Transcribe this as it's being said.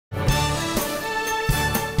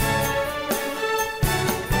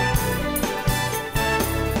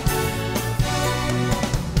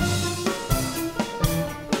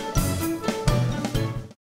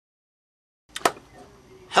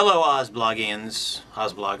Hello Ozblogians,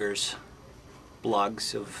 Ozbloggers,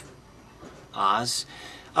 blogs of Oz.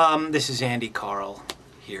 This is Andy Karl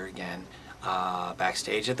here again,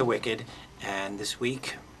 backstage at the Wicked, and this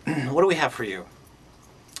week, what do we have for you?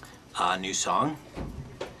 A new song,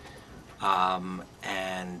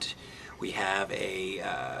 and we have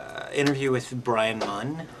a interview with Brian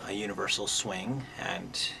Munn, a Universal Swing,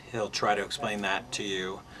 and he'll try to explain that to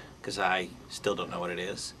you because I still don't know what it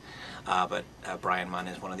is. But Brian Munn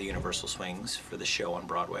is one of the Universal Swings for the show on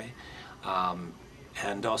Broadway.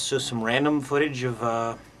 And also some random footage of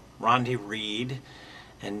Rondi Reed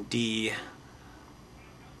and Dee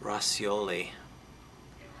Roscioli.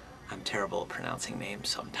 I'm terrible at pronouncing names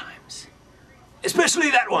sometimes. Especially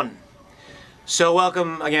that one! So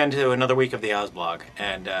welcome again to another week of the Ozblog,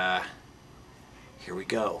 and here we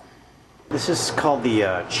go. This is called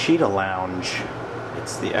the Cheetah Lounge.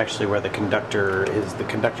 It's actually where the conductor is, the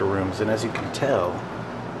conductor rooms, and as you can tell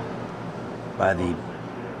by the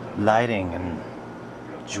lighting and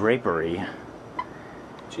drapery,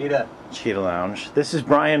 Cheetah Lounge. This is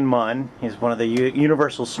Brian Munn. He's one of the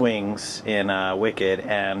Universal Swings in Wicked,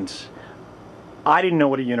 and I didn't know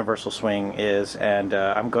what a Universal Swing is, and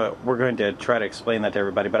we're going to try to explain that to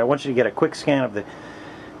everybody. But I want you to get a quick scan of the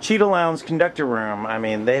Cheetah Lounge conductor room. I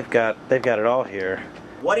mean, they've got it all here.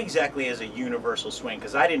 What exactly is a Universal Swing?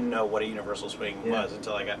 Because I didn't know what a Universal Swing was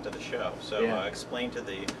until I got to the show. So explain to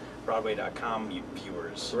the Broadway.com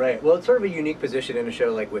viewers. Right. Well, it's sort of a unique position in a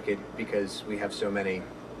show like Wicked because we have so many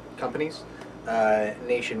companies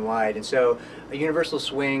nationwide. And so a Universal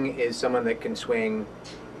Swing is someone that can swing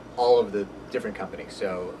all of the different companies.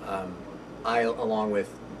 So I, along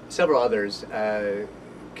with several others,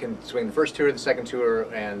 can swing the first tour, the second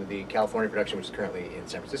tour, and the California production, which is currently in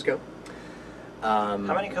San Francisco. How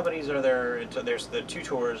many companies are there? There's the two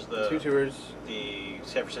tours. The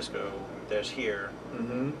San Francisco. There's here.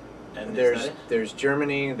 Mm-hmm. And there's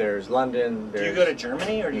Germany. There's London. Do you go to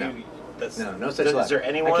Germany or do you? No such luck. Is there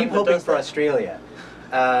anyone? I keep hoping for Australia.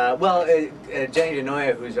 Jenny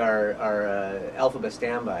DeNoia, who's our Alphabet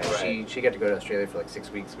standby, she got to go to Australia for like 6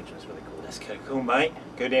 weeks, which was really cool. That's kind of cool, mate.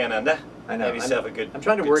 Go down under. I know. Have yourself a good. I'm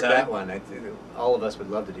trying to work that one. All of us would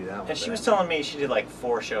love to do that one. And she was telling me she did like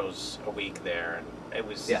 4 shows a week there, and it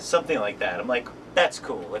was something like that. I'm like, that's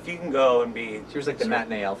cool. If you can go and be. She was like the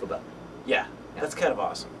matinee Alphabet. Yeah, that's kind of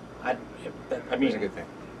awesome. I mean, it's a good thing.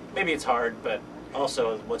 Maybe it's hard, but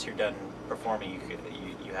also once you're done performing,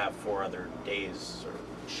 you have 4 other days or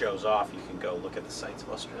shows off. You can go look at the sights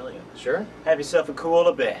of Australia. Sure. Have yourself a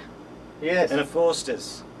koala bear. Yes. And a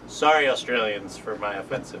Foster's. Sorry, Australians, for my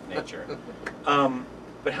offensive nature.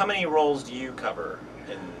 But how many roles do you cover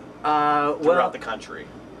throughout the country?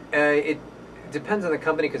 It depends on the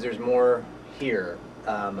company because there's more here.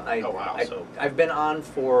 I've been on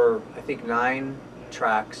for, I think, 9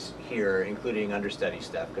 tracks here, including understudy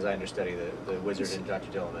stuff, because I understudy the Wizard and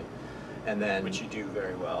Dr. Dillman. And then, which you do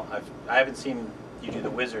very well. I haven't seen you do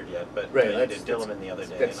the Wizard yet, but you did Dillman the other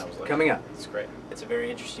day, and I was like, coming up. It's great. It's a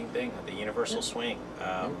very interesting thing, the Universal Swing.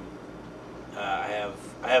 I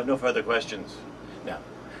have no further questions. No.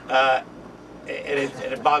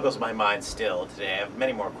 It boggles my mind still today. I have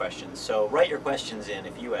many more questions. So write your questions in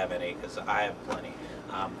if you have any, because I have plenty.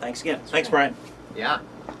 Thanks again. Thanks, Brian. Yeah.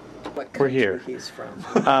 We're here. He's from.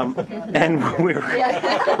 And we're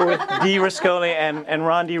with Dee Roscioli and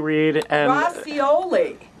Rondi Reed and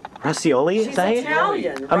Roscioli. Roscioli? She's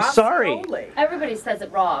Italian. I'm sorry. Everybody says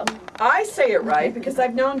it wrong. I say it right because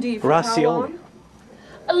I've known Dee for how long?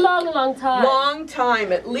 A long time. Long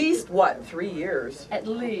time. At least, what, 3 years? At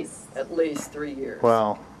least. At least 3 years.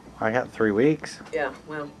 Well, I got 3 weeks. Yeah,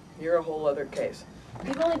 well, you're a whole other case.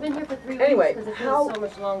 You've only been here for 3 anyway, weeks because it feels so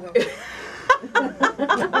much longer.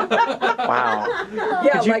 Wow.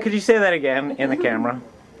 Yeah, could you say that again in the camera?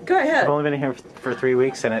 Go ahead. I've only been here for 3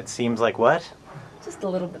 weeks, and it seems like what? Just a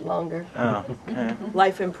little bit longer. Oh. Okay.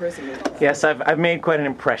 Life imprisonment. Yes, I've made quite an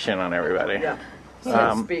impression on everybody. Yeah. So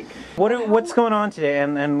to speak. What's going on today?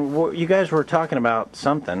 And you guys were talking about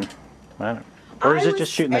something, or is it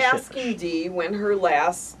just shooting the shit? I was asking Dee when her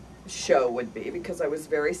last show would be because I was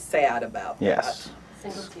very sad about that. Yes.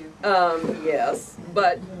 Single tear. Yes,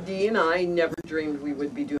 but Dee and I never dreamed we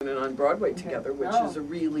would be doing it on Broadway together, which is a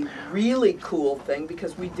really, really cool thing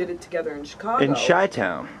because we did it together in Chicago. In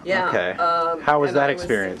Chi-Town? Yeah. Okay. How was that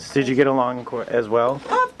experience? Did you get along as well?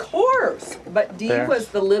 Of course. But Dee was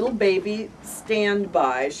the little baby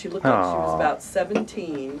standby. She looked like she was about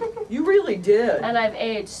 17. You really did. And I've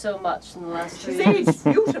aged so much in the last 3 She's years. aged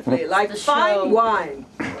beautifully, like fine wine.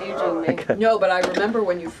 Aging me. No, but I remember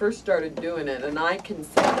when you first started doing it, and I can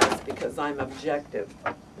say this because I'm objective.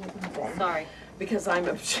 Sorry. Because I'm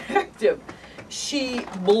objective. she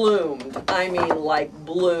bloomed. I mean, like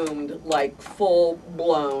bloomed, like full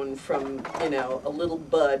blown from, you know, a little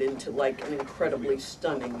bud into like an incredibly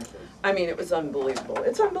stunning. I mean, it was unbelievable.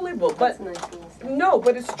 It's unbelievable, but no,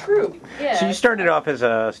 but it's true. Yeah. So you started off as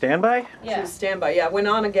a standby? Yeah. Standby, yeah. When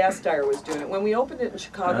Anna Gasteyer was doing it, when we opened it in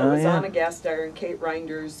Chicago, it was yeah. Anna Gasteyer and Kate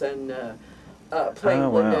Reinders and playing Oh,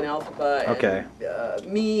 wow. Linda and Alphaba, Okay. and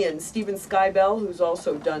me and Stephen Skybell, who's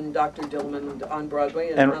also done Dr. Dillman on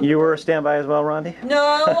Broadway. And you were a standby as well, Rondi? No,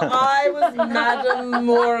 I was Madame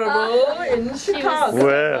Morrible in Chicago.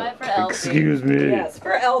 Well, for Elsie. excuse me. Yes,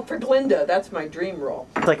 for Glinda. That's my dream role.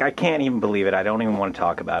 It's like, I can't even believe it. I don't even want to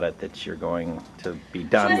talk about it, that you're going to be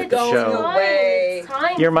done with the going show. away.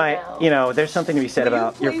 You're my, you know, there's something to be said Will you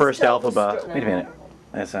about your please first tell the Alphaba. story? Wait a minute.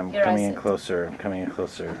 As I'm Here I coming in sit. closer, I'm coming in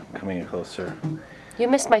closer, coming in closer. You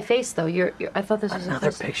missed my face though. I thought this was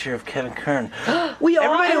Another picture of Kevin Kern. We all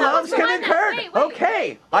Everybody have- loves Kevin Kern. Wait, wait.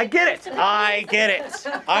 Okay, I get it. I get it.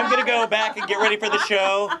 I'm gonna go back and get ready for the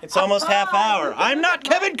show. It's almost half hour. I'm not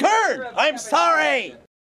Kevin Kern. I'm sorry.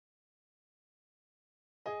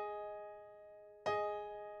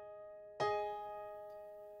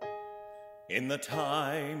 In the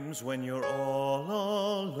times when you're all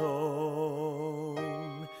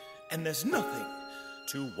alone and there's nothing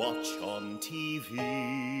to watch on TV,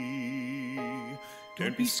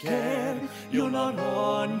 don't be scared, you're not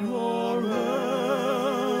on your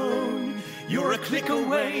own. You're a click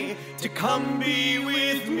away to come be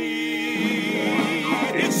with me.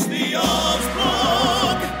 It's the Oz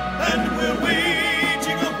Blog, and we're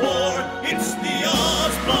waging a war. It's the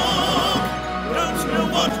Oz Blog. Don't know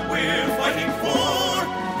what we're fighting for,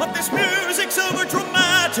 but this music's over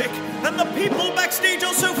dramatic, and the people backstage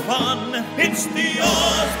are so fun. It's the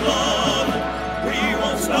Oz Blog. We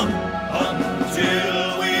won't stop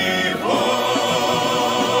until we've won.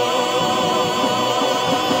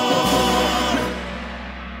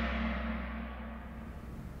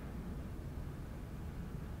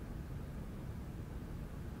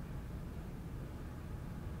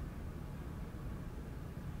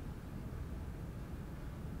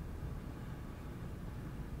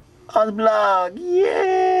 Ozblog,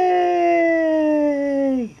 yay!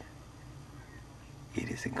 It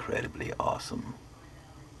is incredibly awesome.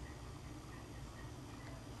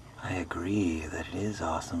 I agree that it is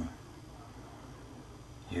awesome.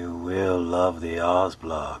 You will love the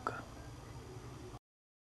Ozblog.